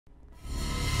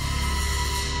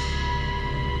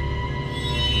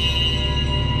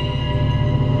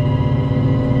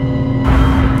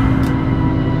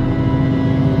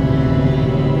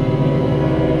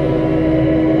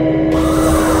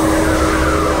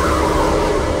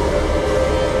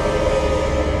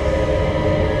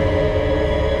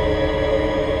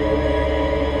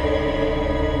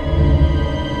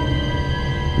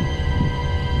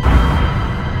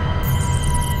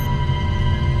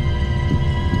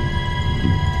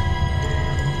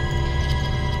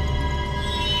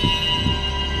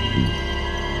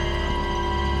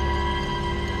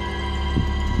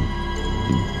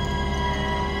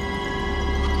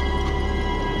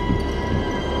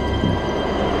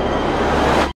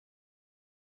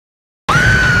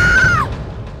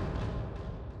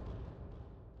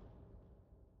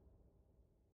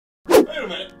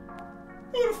a minute.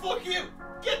 Who the fuck are you?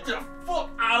 Get the fuck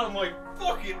out of my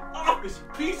fucking office, you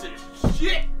piece of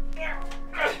shit!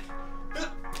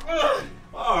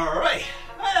 Alright,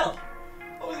 well,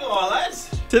 what we going, lads?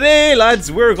 Today,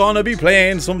 lads, we're gonna be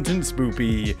playing something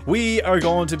spoopy. We are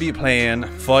going to be playing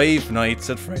Five Nights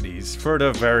at Freddy's for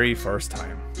the very first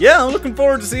time. Yeah, I'm looking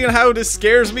forward to seeing how this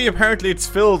scares me. Apparently it's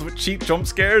filled with cheap jump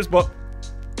scares, but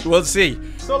we'll see.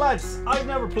 So lads, I've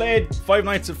never played Five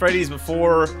Nights at Freddy's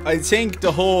before. I think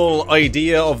the whole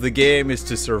idea of the game is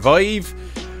to survive.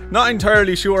 Not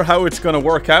entirely sure how it's gonna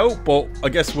work out, but I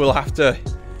guess we'll have to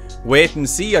wait and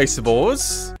see, I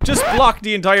suppose. Just block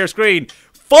the entire screen.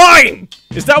 Fine!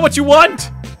 Is that what you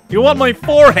want? You want my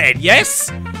forehead,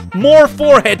 yes? More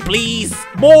forehead, please.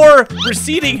 More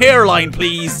receding hairline,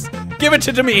 please. Give it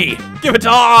to me. Give it to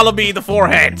all of me, the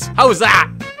forehead. How's that?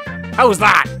 How's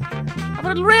that? I'm a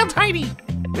little real tiny.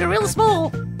 They're real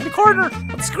small. In the corner of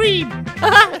the screen.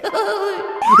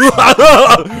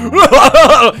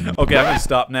 Okay, I'm gonna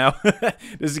stop now.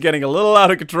 This is getting a little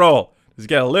out of control. This is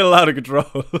getting a little out of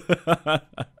control.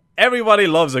 Everybody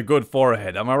loves a good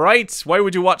forehead, am I right? Why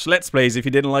would you watch Let's Plays if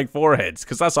you didn't like foreheads?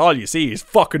 Because that's all you see is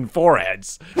fucking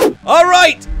foreheads.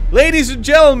 Alright, ladies and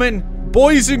gentlemen,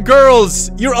 boys and girls,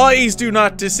 your eyes do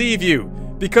not deceive you.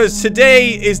 Because today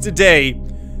is the day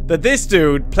that this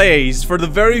dude plays for the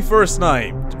very first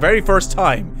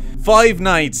time, Five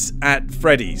Nights at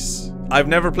Freddy's. I've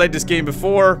never played this game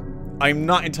before. I'm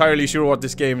not entirely sure what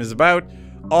this game is about.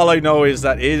 All I know is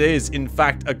that it is, in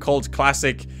fact, a cult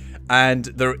classic. And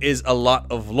there is a lot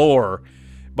of lore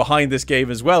behind this game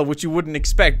as well, which you wouldn't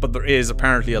expect, but there is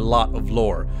apparently a lot of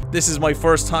lore. This is my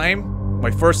first time,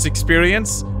 my first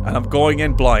experience, and I'm going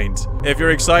in blind. If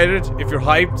you're excited, if you're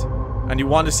hyped, and you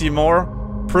want to see more,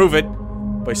 prove it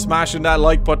by smashing that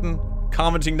like button,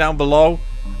 commenting down below,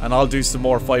 and I'll do some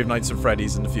more Five Nights at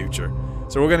Freddy's in the future.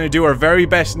 So we're going to do our very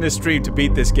best in this stream to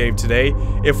beat this game today.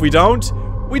 If we don't,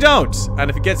 we don't. And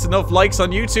if it gets enough likes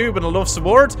on YouTube and enough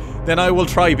support, then I will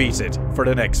try beat it for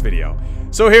the next video.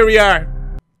 So here we are.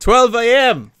 12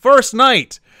 AM. First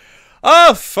night.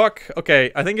 Oh, fuck.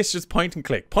 Okay, I think it's just point and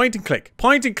click. Point and click.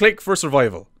 Point and click for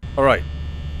survival. Alright.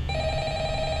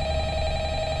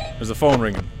 There's a phone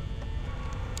ringing.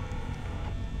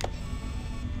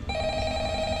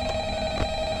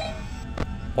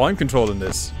 Oh, I'm controlling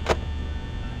this.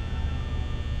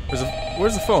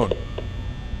 Where's the phone?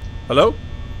 Hello?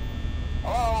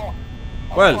 Hello?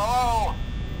 Well, hello?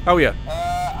 how are you?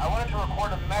 I wanted to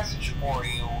record a message for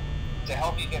you to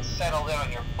help you get settled in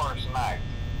on your first night.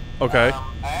 Okay.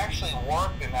 I actually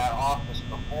worked in that office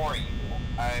before you.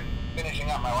 I'm finishing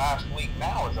up my last week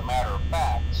now, as a matter of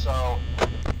fact, so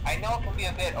I know it can be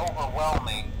a bit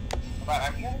overwhelming, but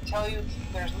I'm here to tell you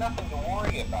there's nothing to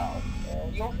worry about.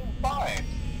 You'll do fine.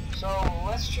 So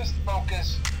let's just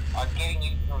focus on getting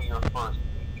you through your first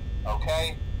week,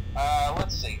 okay?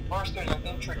 Let's see. First, there's an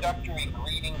introductory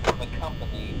greeting from the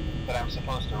company that I'm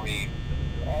supposed to read.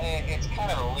 It's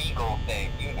kind of a legal thing,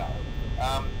 you know.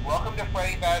 Welcome to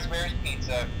Freddy Fazbear's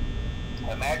Pizza,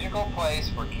 a magical place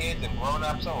for kids and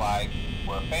grown-ups alike,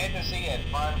 where fantasy and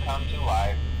fun come to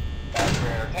life.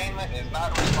 Fazbear Entertainment is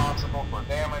not responsible for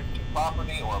damage to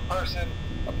property or person.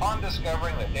 Upon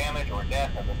discovering that damage or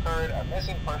death has occurred, a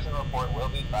missing person report will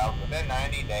be filed within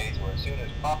 90 days or as soon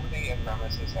as property and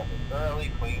premises have been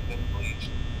thoroughly cleaned and bleached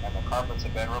and the carpets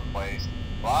have been replaced,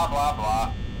 blah blah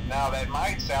blah. Now that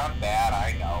might sound bad,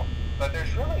 I know, but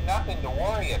there's really nothing to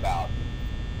worry about.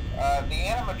 The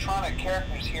animatronic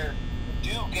characters here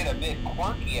do get a bit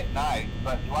quirky at night,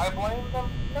 but do I blame them?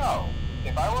 No.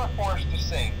 If I were forced to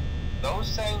sing those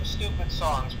same stupid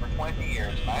songs for 20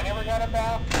 years and I never got a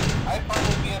bath, I'd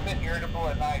probably be a bit irritable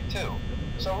at night too.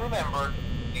 So remember,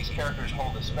 these characters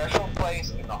hold a special place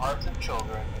in the hearts of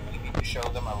children and we need to show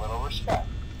them a little respect,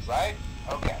 right?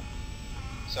 Okay.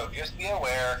 So just be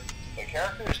aware, the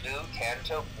characters do tend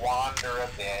to wander a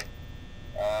bit.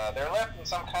 They're left in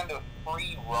some kind of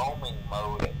free roaming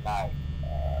mode at night.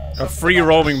 A free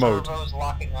roaming mode. Servos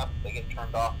locking up, they get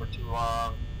turned off for too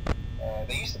long.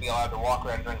 They used to be allowed to walk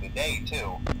around during the day,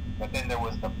 too. But then there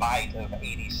was the bite of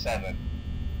 87.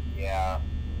 Yeah.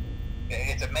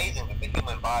 It's amazing that the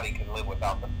human body can live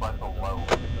without the frontal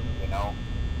lobe, you know?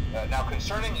 Now,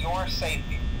 concerning your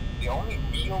safety, the only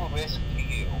real risk to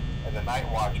you as a night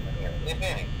watchman here, if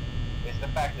any, is the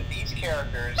fact that these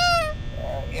characters,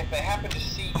 if they happen to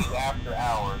see you after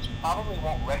hours, probably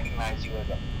won't recognize you as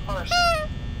a person.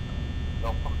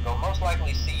 They'll most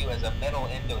likely see you as a metal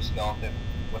endoskeleton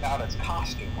without its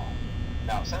costume on.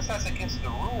 Now, since that's against the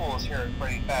rules here at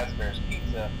Freddy Fazbear's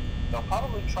Pizza, they'll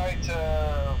probably try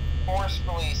to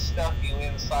forcefully stuff you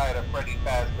inside a Freddy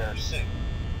Fazbear suit.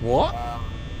 What?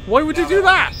 Why would you do It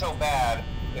that? would be so bad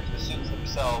if the suits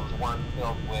themselves weren't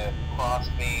filled with cross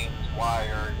beams,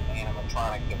 wired, and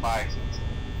animatronic devices,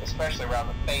 especially around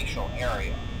the facial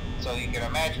area. So you can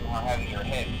imagine how having your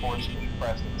head forcibly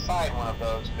pressed inside one of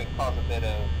those could cause a bit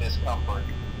of discomfort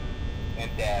and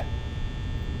death.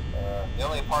 The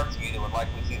only parts of you that would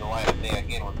likely see the light of day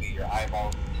again would be your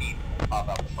eyeballs and teeth that pop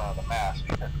out the front of the mask.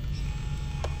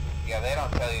 Yeah, they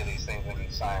don't tell you these things when you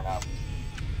sign up.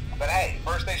 But hey,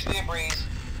 first station of the breeze.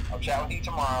 I'll chat with you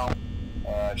tomorrow.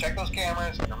 Check those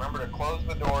cameras and remember to close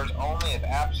the doors only if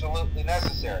absolutely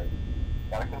necessary.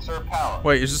 Gotta conserve power.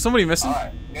 Wait, is there somebody missing?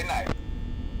 Alright, good night.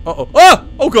 Uh-oh. Ah!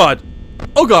 Oh god!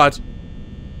 Oh god!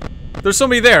 There's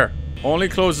somebody there. Only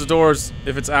close the doors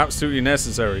if it's absolutely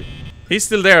necessary. He's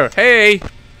still there. Hey!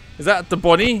 Is that the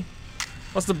bunny?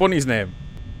 What's the bunny's name?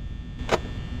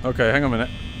 Okay, hang on a minute.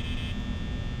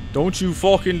 Don't you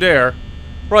fucking dare.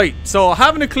 Right, so I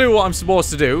haven't a clue what I'm supposed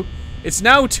to do. It's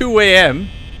now 2 AM.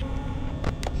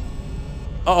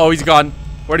 Uh-oh, he's gone.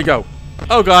 Where'd he go?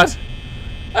 Oh god.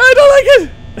 I don't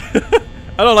like it!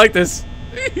 I don't like this.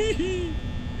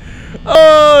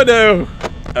 Oh no.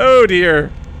 Oh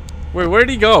dear. Wait, where'd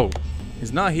he go?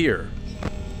 He's not here.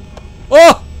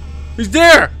 Oh! He's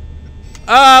there!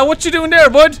 What you doing there,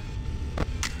 bud?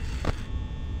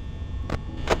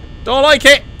 Don't like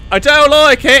it. I don't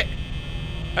like it.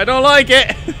 I don't like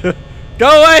it. Go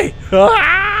away.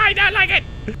 I don't like it.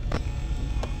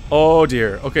 Oh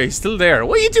dear. Okay, he's still there.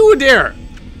 What are you doing there?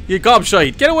 You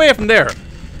gobshite. Get away from there.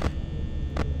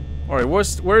 Alright,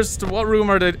 what room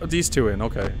are these two in?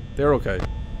 Okay, they're okay.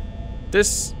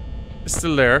 This is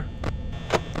still there.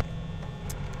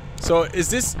 So, is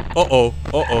this... Uh-oh,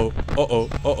 uh-oh, uh-oh,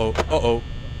 uh-oh, uh-oh.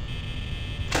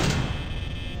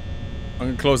 I'm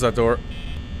gonna close that door.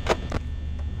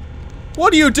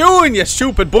 What are you doing, you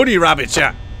stupid bunny rabbit,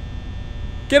 ya?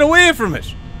 Get away from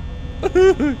it!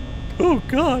 Oh,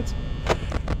 God.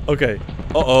 Okay.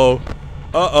 Uh-oh.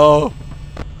 Uh-oh.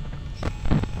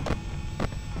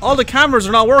 All the cameras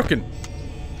are not working.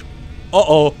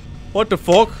 Uh-oh. What the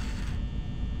fuck?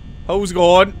 How's it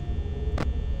going?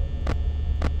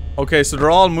 Okay, so they're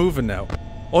all moving now.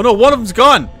 Oh no, one of them's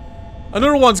gone.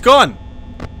 Another one's gone.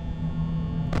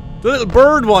 The little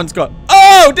bird one's gone.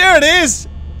 Oh, there it is.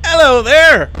 Hello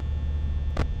there.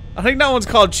 I think that one's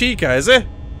called Chica, is it?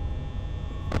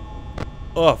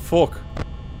 Oh, fuck.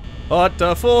 What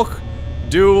the fuck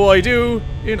do I do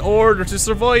in order to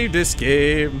survive this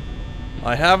game?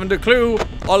 I haven't a clue.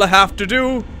 All I have to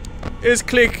do is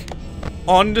click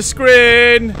on the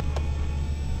screen.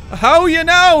 How you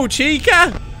know,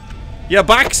 Chica? You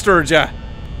backstabbed ya.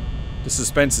 The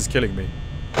suspense is killing me.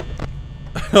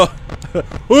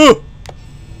 Ooh!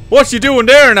 What you doing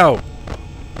there now?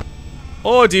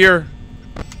 Oh dear.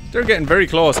 They're getting very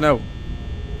close now.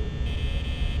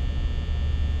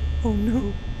 Oh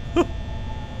no.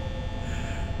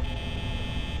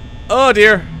 Oh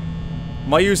dear.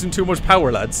 Am I using too much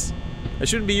power, lads? I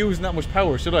shouldn't be using that much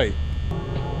power, should I?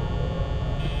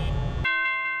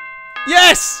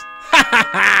 Yes! Ha ha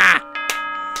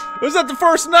ha! Was that the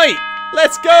first night?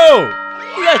 Let's go!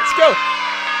 Let's go!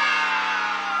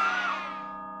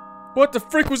 What the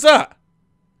frick was that?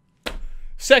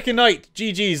 Second night.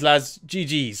 GG's, lads.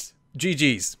 GG's.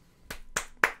 GG's.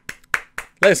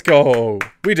 Let's go.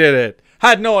 We did it.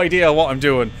 Had no idea what I'm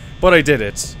doing, but I did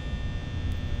it.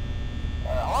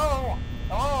 Hello?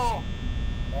 Hello?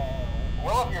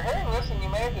 Well, if you're hearing this and you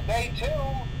made it to day 2,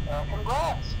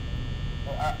 congrats.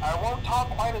 I won't talk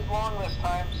quite as long this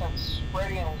time since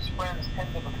Freddy and his friends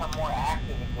tend to become more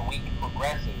active as the week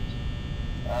progresses.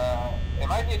 It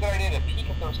might be a good idea to peek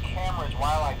at those cameras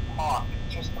while I talk,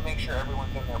 just to make sure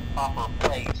everyone's in their proper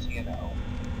place, you know.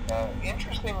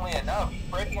 Interestingly enough,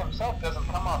 Freddy himself doesn't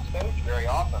come off stage very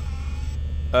often.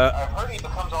 I've heard he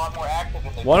becomes a lot more active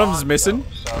in the one of them's missing.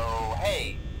 So,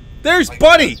 hey. There's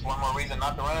Buddy! One more reason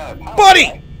not to run out of power, Buddy!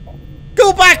 right?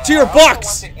 Go back to your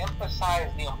box! I also want to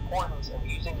emphasize the importance of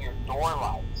using your door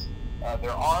lights.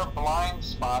 There are blind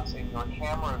spots in your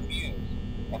camera views,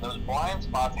 and those blind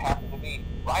spots happen to be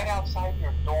right outside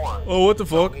your door. Oh, what the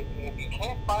fuck? So if you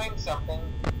can't find something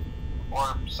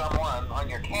or someone on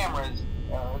your cameras,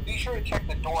 be sure to check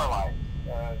the door lights.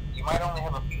 You might only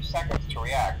have a few seconds to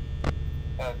react.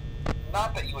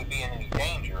 Not that you would be in any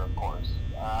danger, of course.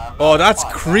 Oh, that's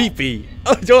creepy.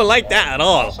 I don't like that at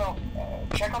all. Also,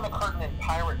 check on the curtain in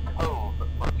Pirate Cove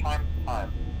from time to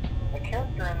time. The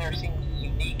character in there seems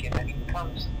unique in that he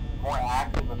becomes more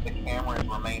active if the cameras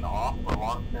remain off for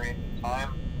long periods of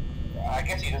time. I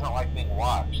guess he doesn't like being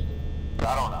watched.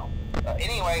 I don't know.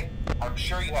 Anyway, I'm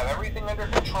sure you have everything under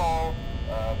control.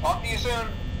 Talk to you soon.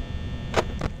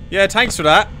 Yeah, thanks for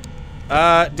that.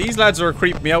 These lads are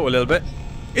creeping me out a little bit.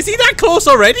 Is he that close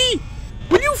already?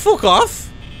 Will you fuck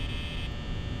off?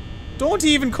 Don't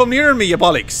even come near me, you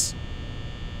bollocks.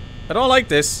 I don't like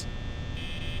this.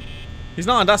 He's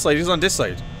not on that side, he's on this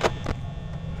side.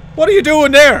 What are you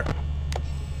doing there?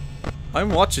 I'm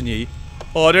watching ye.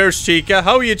 Oh, there's Chica.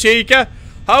 How are you, Chica?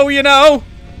 How are you now?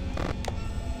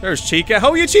 There's Chica.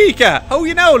 How are you, Chica? How are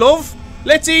you now, love?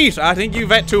 Let's eat. I think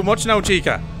you've ate too much now,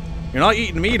 Chica. You're not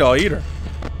eating me though, either.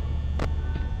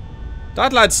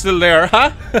 That lad's still there,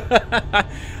 huh?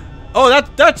 Oh,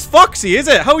 that's Foxy, is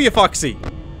it? How are you, Foxy?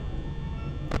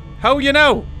 How are you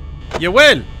now? You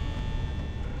well?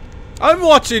 I'm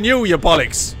watching you, you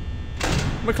bollocks.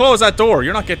 I'm gonna close that door.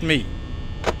 You're not getting me.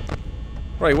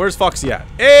 Right, where's Foxy at?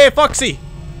 Hey, Foxy!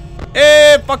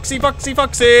 Hey, Foxy, Foxy,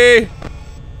 Foxy!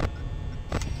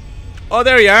 Oh,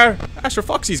 there you are. That's your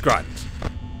Foxy's grand.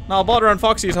 No bother on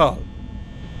Foxy at all.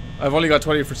 I've only got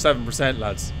 27%,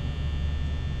 lads.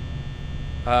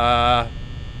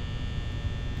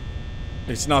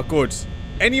 It's not good.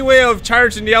 Any way of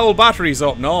charging the old batteries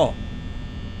up? No.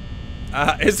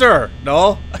 Is there?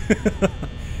 No.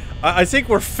 I think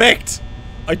we're fecked.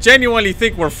 I genuinely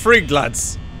think we're frigged,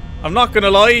 lads. I'm not gonna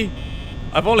lie.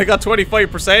 I've only got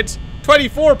 25%.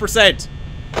 24%!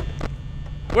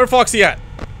 Where Foxy at?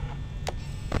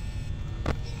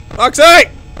 Foxy!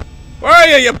 Where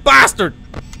are you bastard?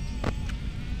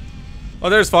 Oh,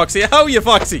 there's Foxy. How are you,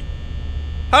 Foxy?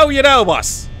 How are you now,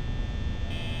 boss?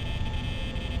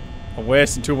 I'm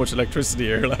wasting too much electricity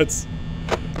here, lads.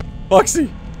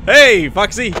 Foxy! Hey,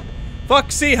 Foxy!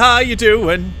 Foxy, how you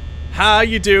doing? How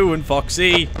you doing,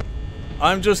 Foxy?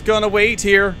 I'm just gonna wait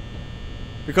here.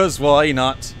 Because why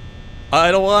not?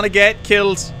 I don't want to get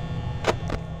killed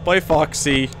by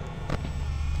Foxy.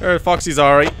 Foxy's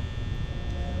alright.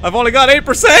 I've only got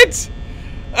 8%!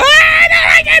 Ah, I don't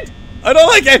like it! I don't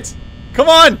like it! Come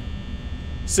on!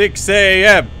 6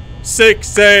 a.m.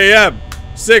 6 a.m.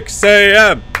 6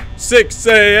 a.m. 6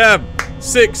 a.m.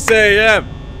 6 a.m.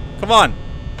 Come on.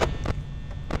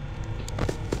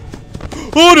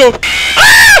 Oh no!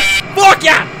 Ah! Fuck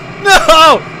ya!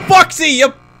 No! Foxy,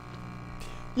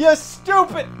 you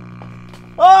stupid!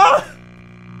 Ah!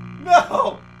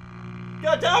 No!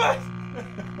 God damn it!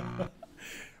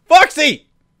 Foxy!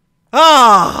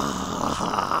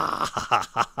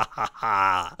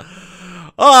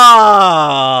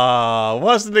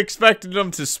 Wasn't expecting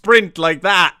them to sprint like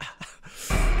that.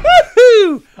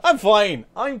 Woohoo! I'm fine.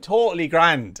 I'm totally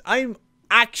grand. I'm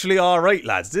actually alright,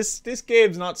 lads. This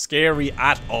game's not scary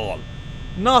at all.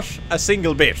 Not a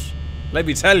single bit. Let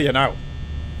me tell you now.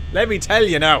 Let me tell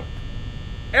you now.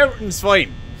 Everything's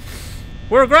fine.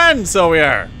 We're grand, so we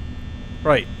are.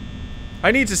 Right.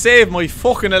 I need to save my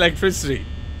fucking electricity.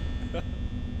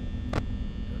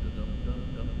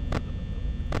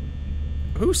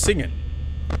 Who's singing?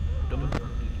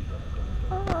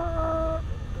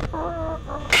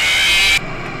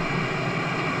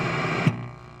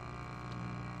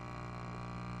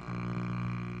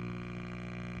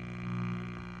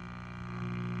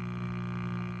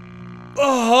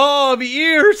 Oh, the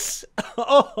ears!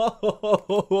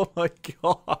 Oh my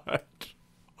god.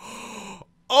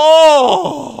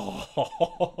 Oh!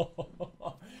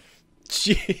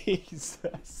 Jesus.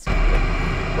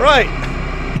 Right.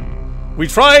 We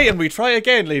try and we try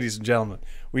again, ladies and gentlemen.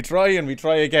 We try and we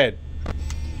try again.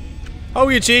 How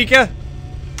are you, Chica?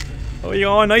 How are you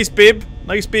on? Nice bib.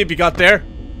 Nice bib you got there.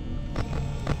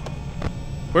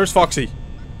 Where's Foxy?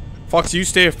 Foxy, you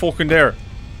stay fucking there.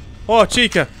 Oh,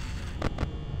 Chica.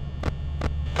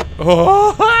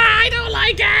 Oh, I don't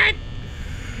like it!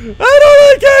 I don't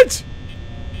like it!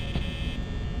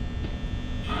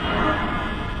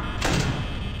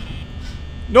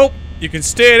 Nope, you can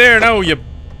stay there now, you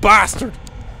bastard!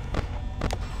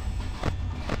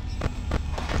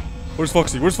 Where's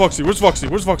Foxy? Where's Foxy? Where's Foxy?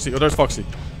 Where's Foxy? Oh, there's Foxy.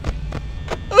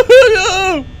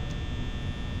 Oh, no!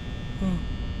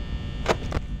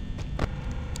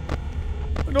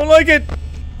 I don't like it!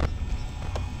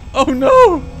 Oh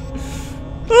no!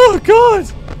 Oh god!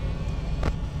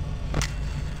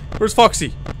 Where's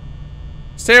Foxy?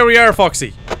 Stay where we are,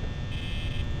 Foxy.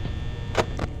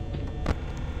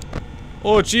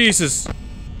 Oh Jesus!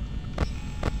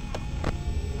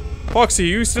 Foxy,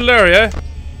 you still there, yeah?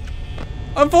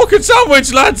 I'm fucking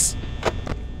sandwiched, lads!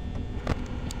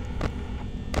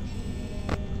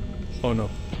 Oh no.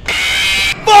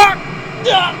 Fuck!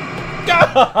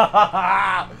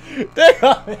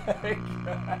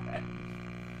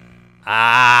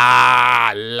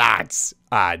 Ah, lads.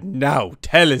 Now,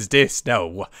 tell us this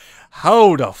now.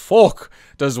 How the fuck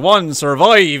does one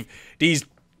survive these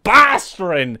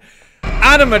bastard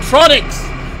animatronics?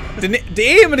 The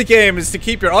aim of the game is to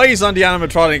keep your eyes on the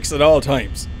animatronics at all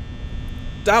times.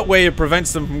 That way it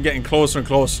prevents them from getting closer and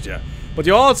closer to you. But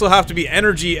you also have to be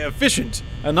energy efficient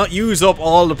and not use up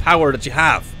all the power that you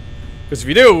have. Because if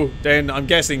you do, then I'm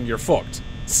guessing you're fucked.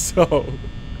 So,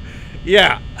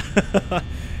 yeah.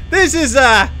 This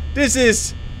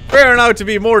is fair out to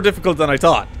be more difficult than I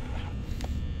thought.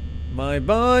 My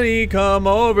bunny come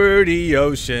over the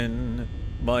ocean.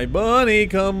 My bunny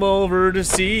come over the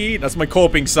sea. That's my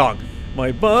coping song.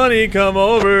 My bunny come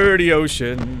over the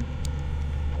ocean.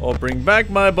 Oh, bring back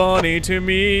my bunny to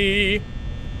me.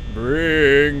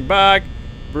 Bring back,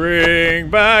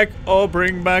 oh,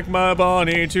 bring back my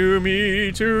bunny to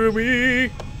me, We're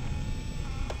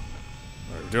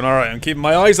doing alright, I'm keeping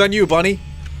my eyes on you, bunny.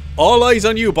 All eyes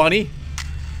on you, bunny.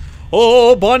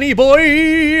 Oh, bunny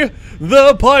boy,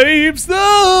 the pipes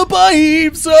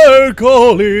are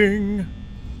calling.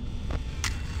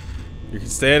 You can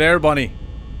stay there, bunny.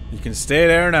 You can stay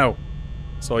there now.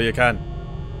 So you can.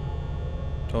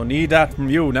 Don't need that from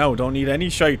you now. Don't need any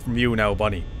shite from you now,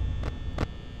 bunny.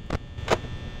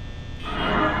 You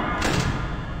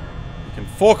can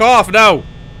fuck off now.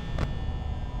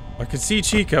 I can see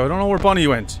Chica. I don't know where Bunny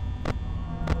went.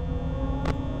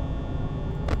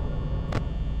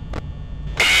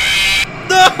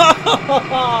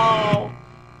 No!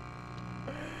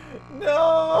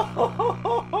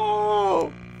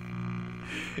 No!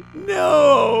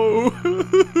 No!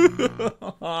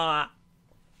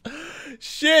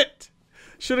 Shit!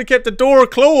 Should have kept the door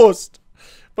closed.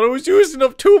 But I was using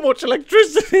up too much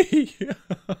electricity.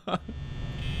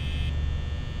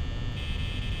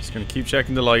 Just gonna keep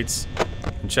checking the lights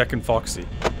and checking Foxy.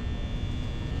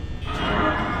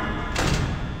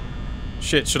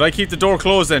 Shit, should I keep the door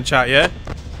closed then, chat, yeah?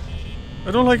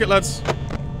 I don't like it, lads.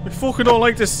 I fucking don't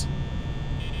like this.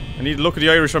 I need to look at the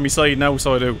Irish on my side now,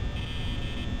 so I do.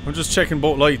 I'm just checking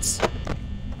both lights.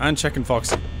 And checking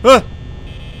Foxy. Ah!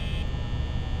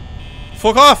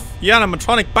 Fuck off, you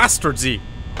animatronic bastardsy.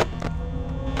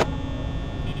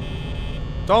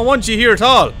 Don't want you here at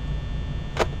all.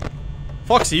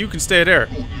 Foxy, you can stay there.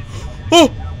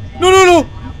 Oh! No, no, no!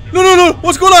 No, no, no!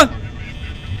 What's going on?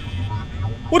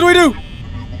 What do I do?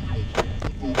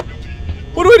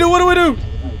 What do I do? What do I do?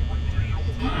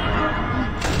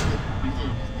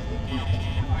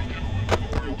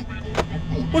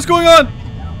 What's going on?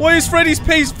 Why is Freddy's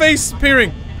face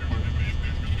appearing?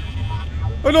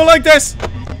 I don't like this.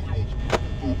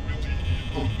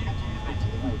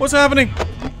 What's happening?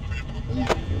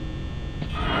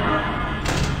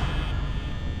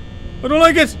 I don't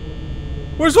like it.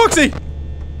 Where's Foxy?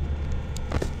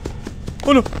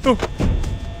 Oh no, no.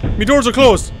 My doors are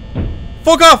closed.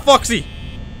 Fuck off, Foxy.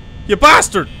 You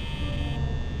bastard.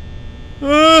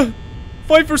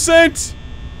 5%.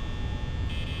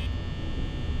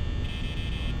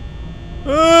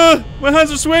 My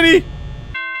hands are sweaty.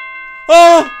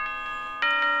 Oh!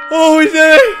 Oh, we did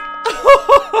it!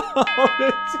 Oh, we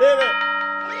did it!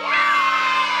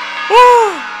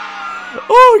 Oh!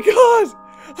 Oh, God!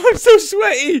 I'm so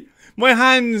sweaty! My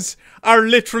hands are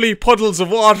literally puddles of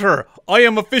water. I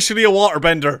am officially a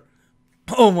waterbender.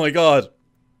 Oh my God.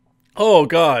 Oh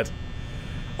God.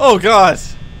 Oh God.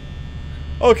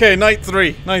 Okay, night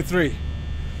three. Night three.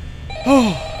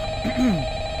 Oh.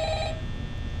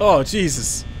 Oh,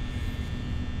 Jesus.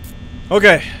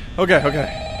 Okay. Okay,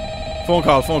 okay. Phone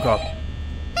call, phone call.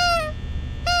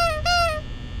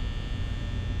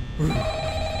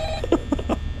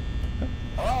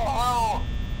 Hello.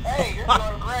 Hey, you're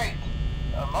doing great.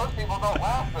 Most people don't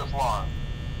last this long.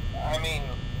 I mean,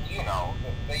 you know,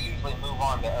 they usually move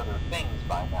on to other things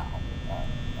by now.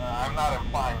 I'm not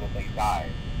implying that they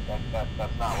died.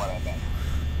 That's not what I meant.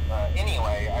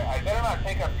 Anyway, I better not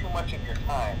take up too much of your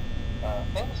time.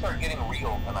 Things start getting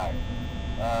real tonight.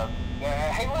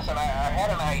 Hey, listen, I had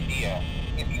an idea.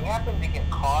 If you happen to get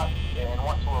caught and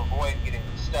want to avoid getting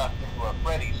stuffed into a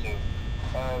Freddy suit,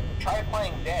 try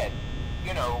playing dead.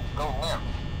 You know, go limp.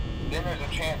 Then there's a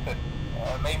chance that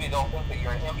maybe they'll think that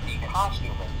you're an empty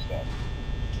costume instead.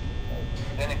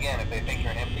 Then again, if they think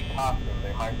you're an empty costume,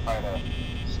 they might try to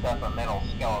stuff a metal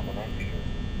skeleton into you.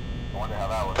 I wonder how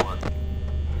that would work.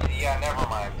 Yeah, never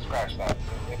mind. Scratch that.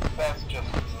 It's best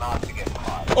just not to get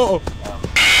caught. Uh-oh.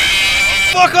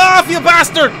 Fuck off, you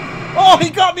bastard! Oh, he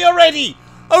got me already!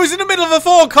 I was in the middle of a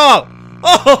phone call!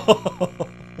 Oh!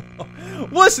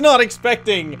 Was not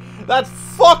expecting that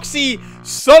foxy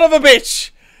son of a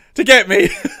bitch to get me.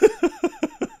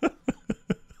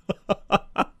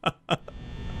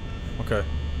 Okay. I'm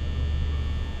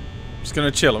just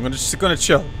gonna chill. I'm just gonna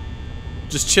chill.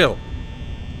 Just chill.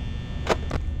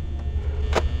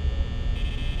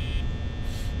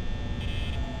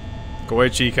 Go away,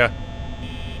 Chica.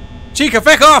 Chica,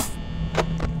 feck off!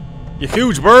 You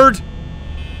huge bird!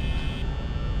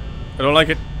 I don't like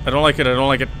it. I don't like it. I don't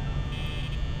like it.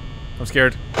 I'm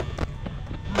scared.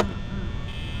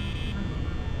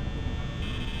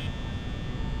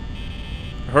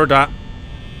 I heard that.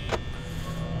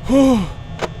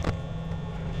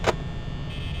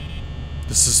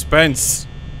 The suspense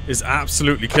is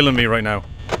absolutely killing me right now.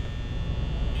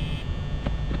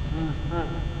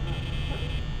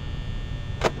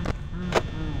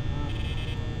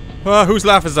 Whose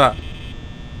laugh is that?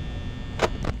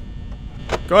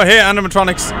 Go ahead,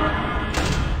 animatronics.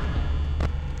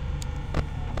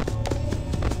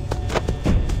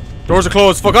 Doors are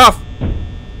closed. Fuck off.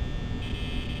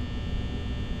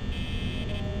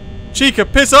 Chica,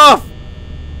 piss off.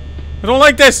 I don't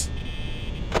like this.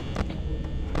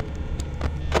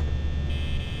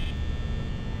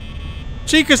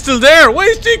 Chica's still there. Why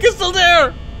is Chica still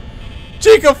there?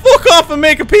 Chica, fuck off and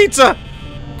make a pizza.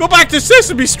 Go back to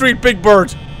Sesame Street, Big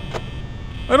Bird.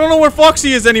 I don't know where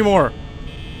Foxy is anymore.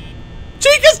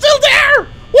 Chica's still there!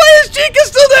 Why is Chica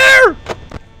still there?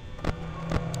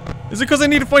 Is it because I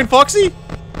need to find Foxy?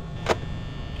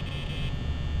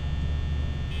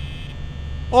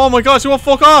 Oh my god, she won't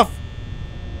fuck off.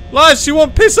 Lads, she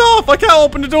won't piss off. I can't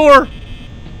open the door.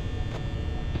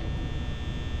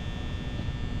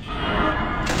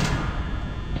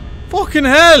 Fucking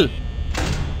hell.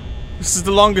 This is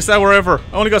the longest hour ever.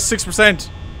 I only got 6%.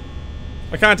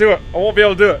 I can't do it. I won't be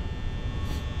able to do it.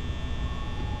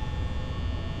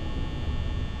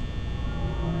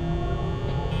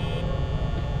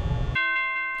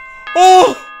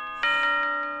 Oh!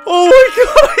 Oh my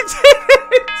god, I did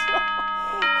it!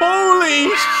 Holy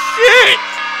shit!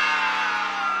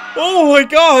 Oh my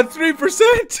god,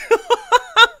 3%!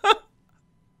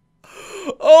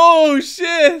 Oh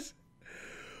shit!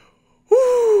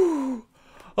 Whew.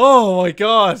 Oh my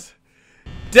god.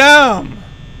 Damn!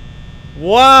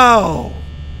 Wow!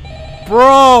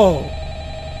 Bro!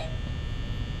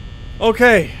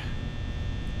 Okay.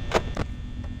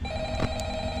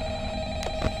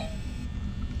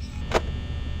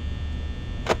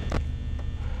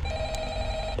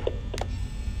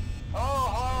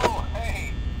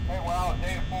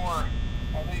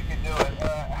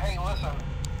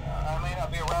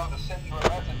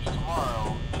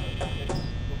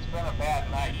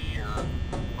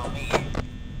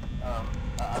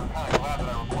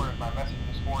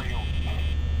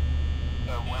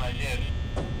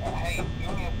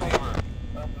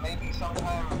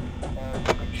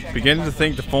 Beginning to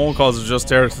think the phone calls are just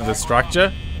there to distract you.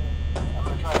 I'm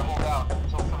gonna try to hold out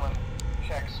until someone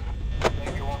checks.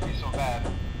 Maybe it won't be so bad.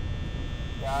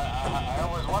 I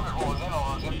always wondered what was in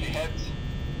all those empty heads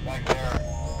back there.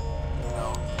 You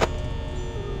know.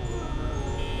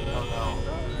 Oh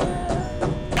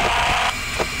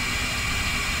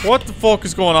no. What the fuck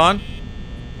is going on?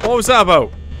 What was that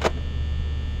about?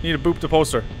 Need to boop the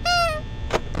poster.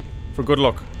 For good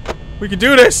luck. We can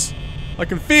do this! I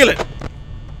can feel it!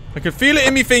 I can feel it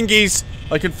in me fingies.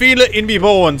 I can feel it in me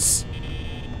bones.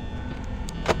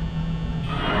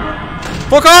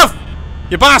 Fuck off!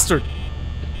 You bastard!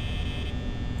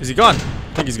 Is he gone?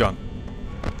 I think he's gone.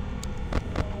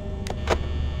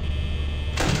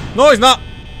 No, he's not.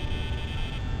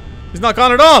 He's not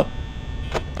gone at all.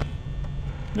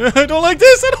 I don't like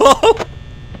this at all.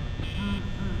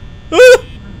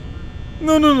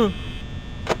 No, no, no.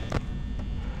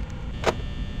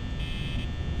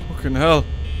 Fucking hell.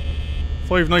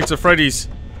 Five Nights at Freddy's.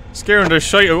 Scaring the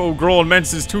shite out of grown men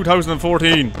since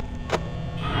 2014.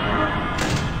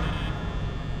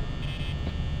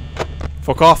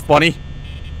 Fuck off, bunny.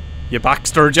 You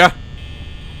backstirred ya.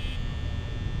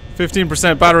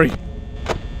 15% battery.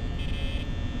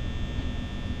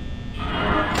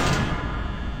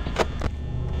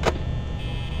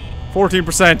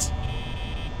 %.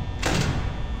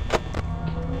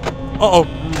 Uh-oh.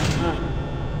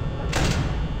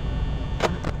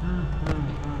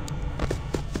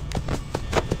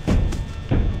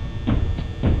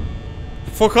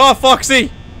 Fuck off,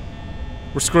 Foxy!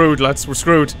 We're screwed, lads. We're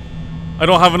screwed. I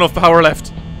don't have enough power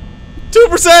left.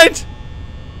 2%!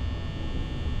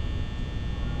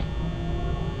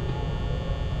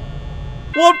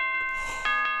 What?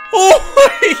 Oh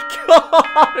my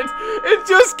god! It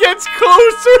just gets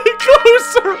closer and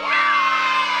closer!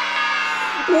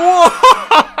 Whoa!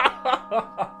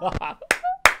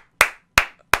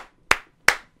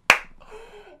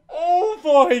 Oh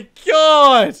my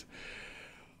god!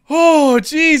 Oh,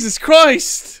 Jesus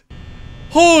Christ!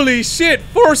 Holy shit!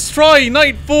 First try,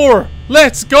 night 4.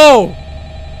 Let's go!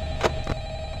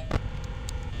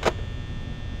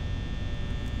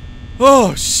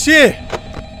 Oh shit!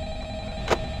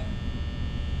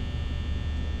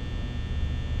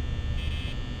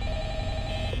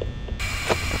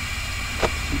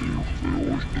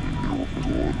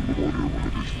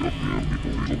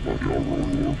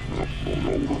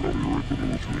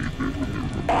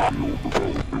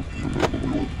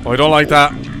 Oh, I don't like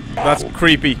that. That's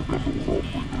creepy.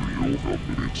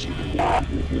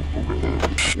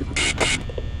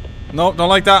 No, don't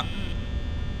like that.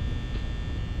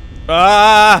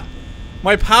 Ah!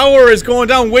 My power is going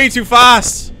down way too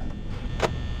fast.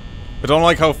 I don't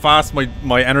like how fast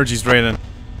my energy's draining.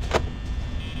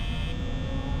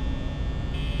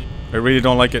 I really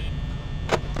don't like it.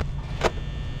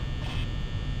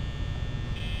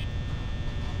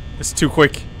 It's too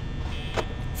quick.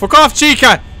 Fuck off,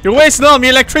 Chica! You're wasting all my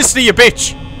electricity, you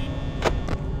bitch!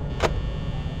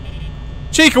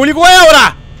 Chica, will you go out of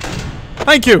that?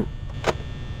 Thank you.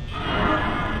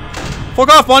 Fuck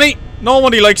off, Bonnie.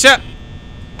 Nobody likes you.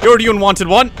 You're the unwanted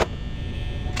one.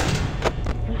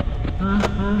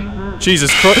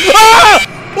 Jesus Christ. Ah!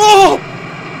 Oh!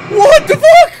 What the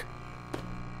fuck?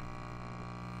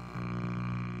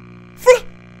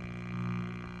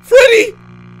 Freddy!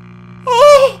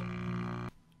 Oh!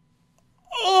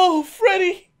 Oh,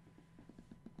 Freddy!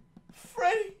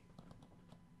 Freddy!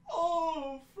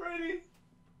 Oh, Freddy!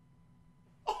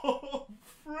 Oh,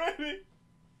 Freddy!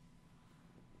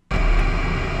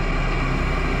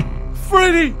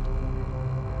 Freddy!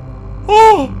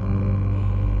 Oh!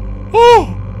 Oh!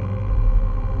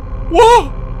 Whoa!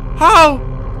 How?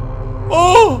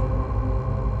 Oh!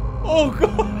 Oh,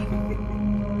 God!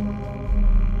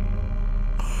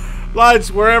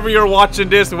 Lads, wherever you're watching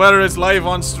this, whether it's live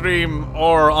on stream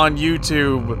or on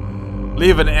YouTube,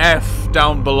 leave an F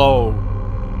down below.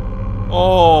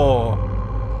 Oh.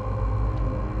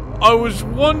 I was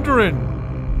wondering,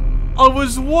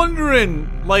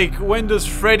 like, when does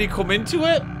Freddy come into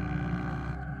it?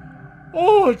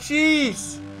 Oh,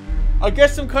 jeez. I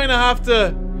guess I kind of have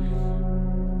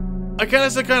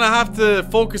to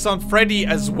focus on Freddy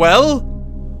as well.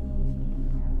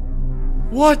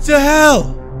 What the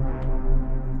hell?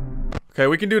 Okay,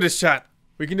 we can do this, chat.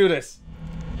 We can do this.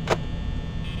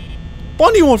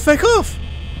 Bonnie won't fake off.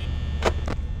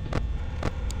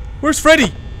 Where's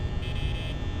Freddy?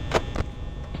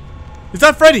 Is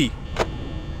that Freddy?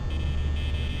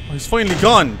 Oh, he's finally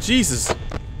gone. Jesus.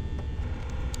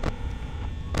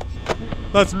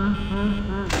 That's...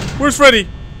 Where's Freddy?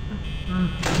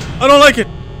 I don't like it.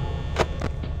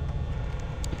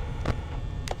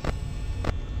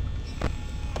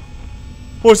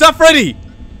 Oh, is that Freddy?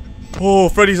 Oh,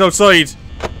 Freddy's outside.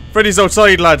 Freddy's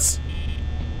outside, lads.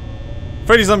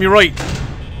 Freddy's on your right.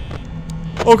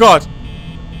 Oh, God.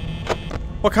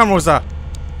 What camera was that?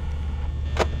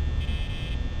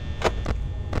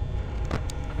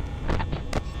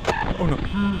 Oh, no.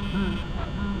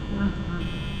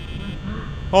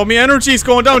 Oh, my energy's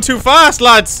going down too fast,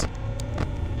 lads.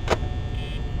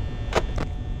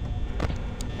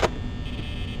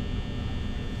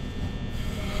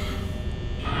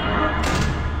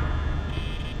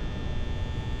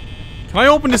 Can I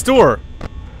open this door?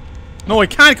 No, I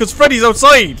can't because Freddy's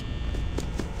outside.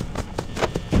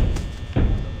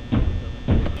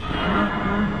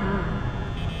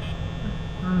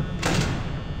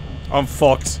 I'm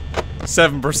fucked.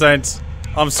 7%.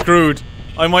 I'm screwed.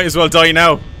 I might as well die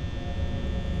now.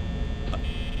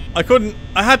 I couldn't.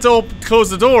 I had to close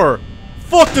the door.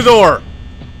 Fuck the door.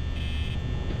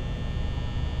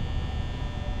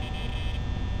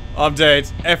 I'm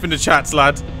dead. F in the chats,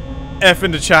 lad. F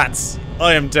in the chats.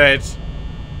 I am dead.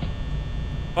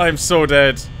 I am so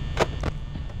dead.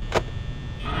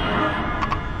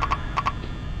 I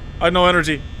have no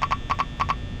energy.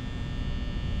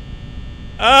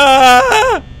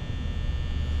 Ah!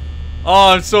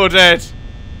 Oh, I'm so dead.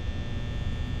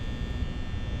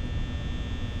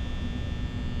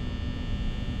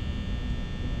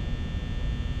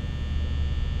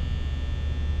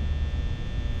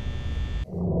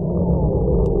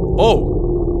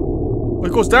 Oh!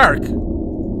 It goes dark.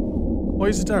 Why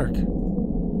is it dark?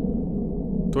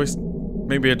 Do I...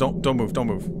 Maybe I don't move, don't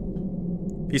move.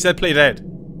 He said play dead.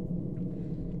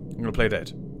 I'm gonna play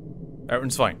dead.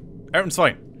 Everything's fine. Everything's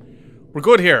fine. We're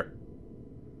good here.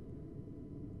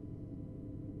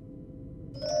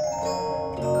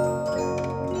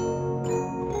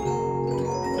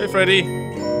 Hey, Freddy.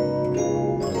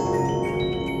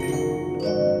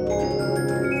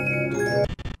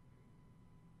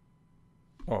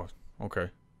 Oh, okay.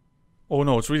 Oh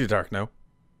no, it's really dark now.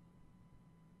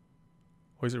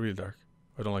 Why is it really dark?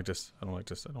 I don't like this. I don't like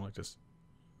this. I don't like this.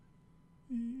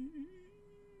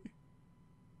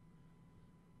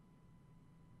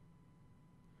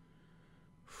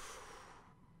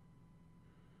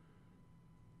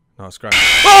 No, it's grand.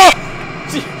 Oh!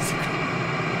 Jesus.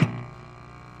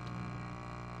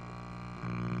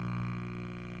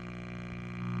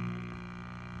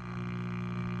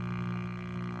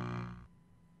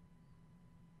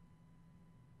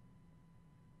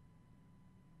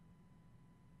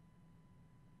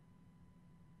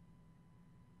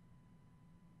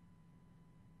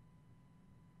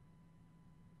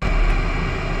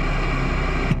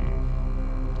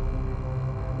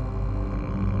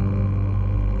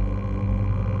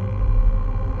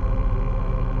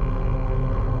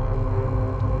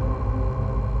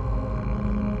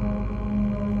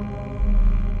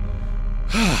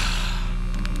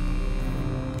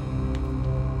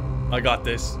 I got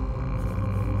this.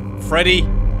 Freddy,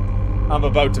 I'm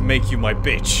about to make you my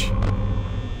bitch.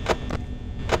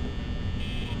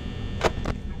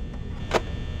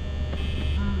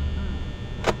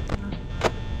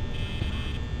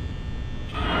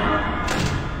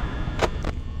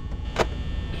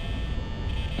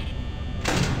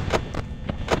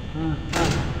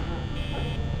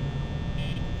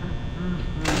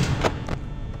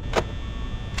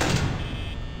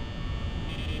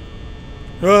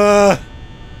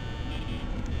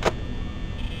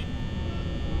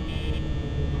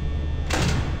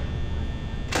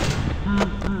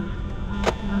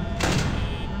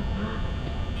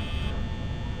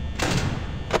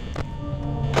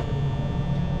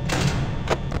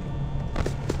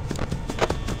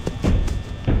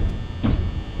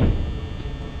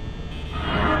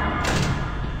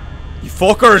 You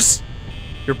fuckers!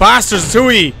 You're bastards,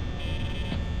 tooey!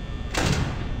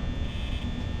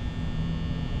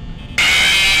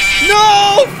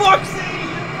 No! Foxy! You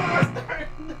bastard!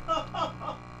 No!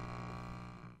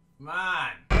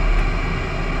 Man.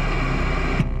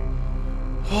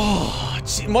 Oh,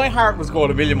 gee, my heart was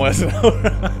going a million miles an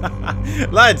hour.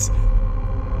 Lads,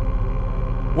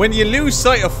 when you lose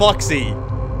sight of Foxy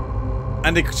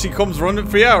and she comes running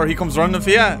for you, or he comes running for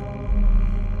you,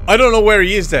 I don't know where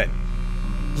he is then.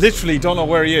 Literally don't know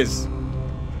where he is.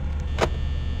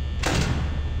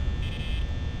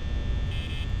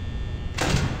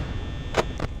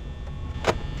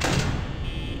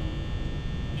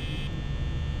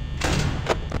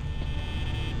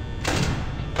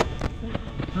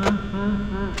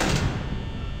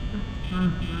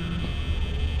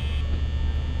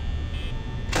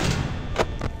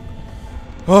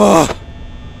 Oh.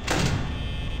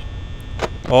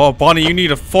 Oh, Bonnie, you need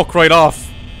to fuck right off.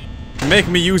 You're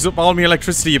making me use up all my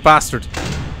electricity, you bastard.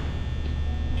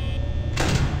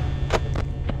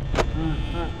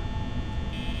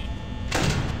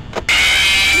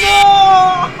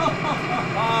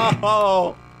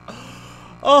 No!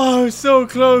 Oh, so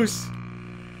close.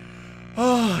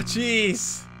 Oh,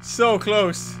 jeez. So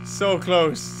close. So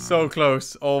close. So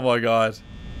close. Oh my god.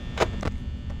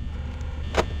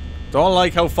 Don't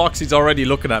like how Foxy's already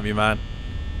looking at me, man.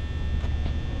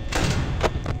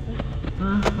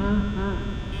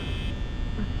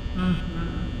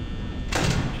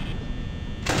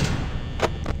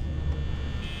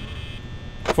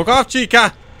 Fuck off,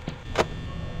 chica!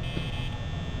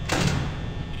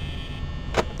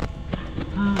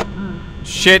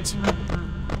 Shit!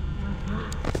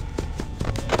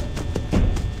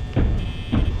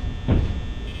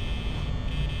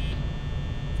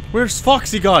 Where's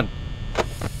Foxy gone?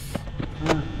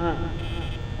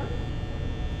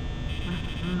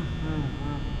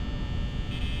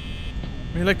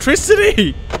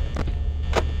 Electricity!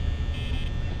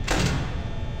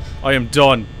 I am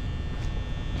done.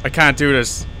 I can't do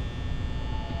this.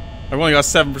 I've only got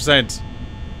 7%.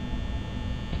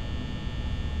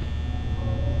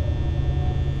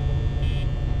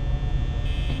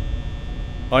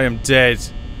 I am dead.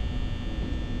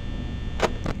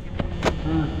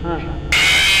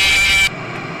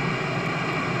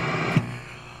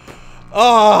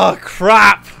 Oh,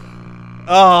 crap!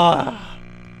 Ah.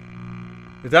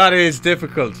 That is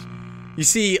difficult. You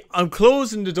see, I'm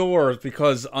closing the door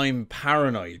because I'm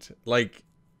paranoid. Like,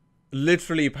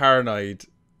 literally paranoid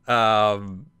that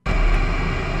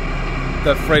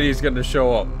Freddy's going to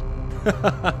show up.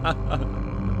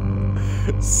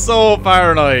 So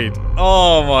paranoid.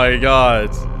 Oh my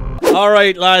god.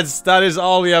 Alright, lads, that is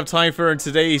all we have time for in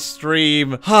today's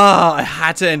stream. I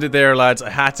had to end it there, lads.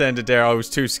 I had to end it there. I was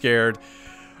too scared.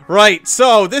 Right,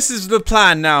 so this is the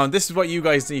plan now, and this is what you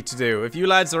guys need to do. If you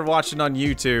lads are watching on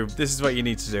YouTube, this is what you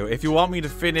need to do. If you want me to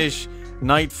finish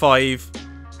night 5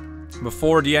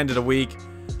 before the end of the week,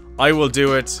 I will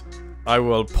do it. I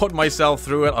will put myself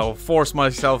through it. I will force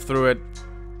myself through it,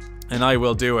 and I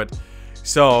will do it.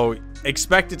 So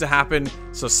expect it to happen.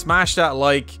 So smash that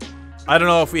like. I don't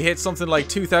know, if we hit something like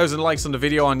 2,000 likes on the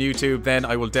video on YouTube, then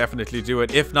I will definitely do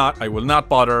it. If not, I will not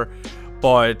bother.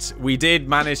 But we did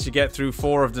manage to get through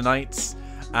 4 of the nights,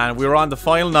 and we were on the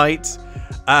final night.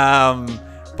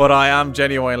 But I am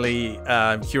genuinely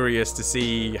curious to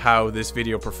see how this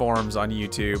video performs on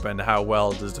YouTube and how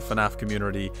well does the FNAF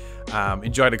community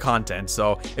enjoy the content.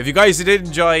 So if you guys did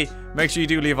enjoy, make sure you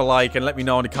do leave a like and let me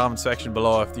know in the comment section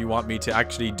below if you want me to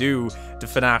actually do the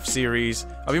FNAF series.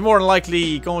 I'll be more than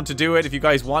likely going to do it. If you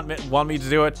guys want me to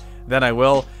do it, then I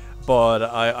will. But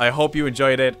I hope you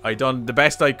enjoyed it. I done the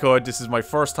best I could. This is my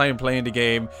first time playing the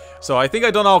game, so I think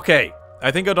I done okay.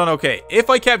 I think I've done okay. If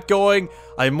I kept going,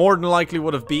 I more than likely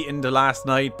would have beaten the last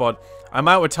night, but I'm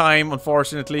out of time,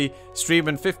 unfortunately.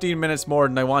 Streaming 15 minutes more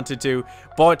than I wanted to,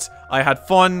 but I had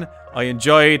fun, I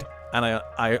enjoyed, and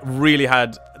I really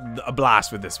had a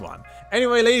blast with this one.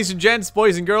 Anyway, ladies and gents,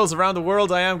 boys and girls around the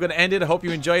world, I am going to end it. I hope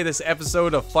you enjoy this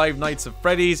episode of Five Nights at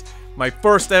Freddy's. My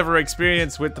first ever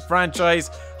experience with the franchise.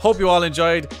 Hope you all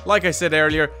enjoyed. Like I said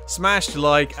earlier, smash the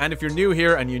like. And if you're new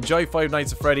here and you enjoy Five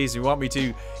Nights at Freddy's, you want me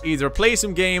to either play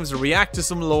some games or react to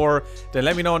some lore, then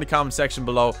let me know in the comment section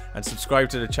below and subscribe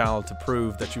to the channel to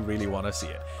prove that you really want to see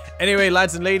it. Anyway,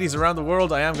 lads and ladies around the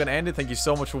world, I am going to end it. Thank you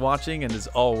so much for watching. And as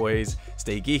always,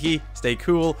 stay geeky, stay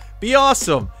cool, be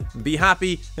awesome, and be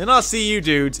happy. And I'll see you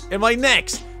dudes in my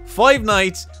next Five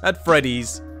Nights at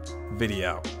Freddy's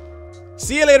video.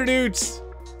 See you later, dudes.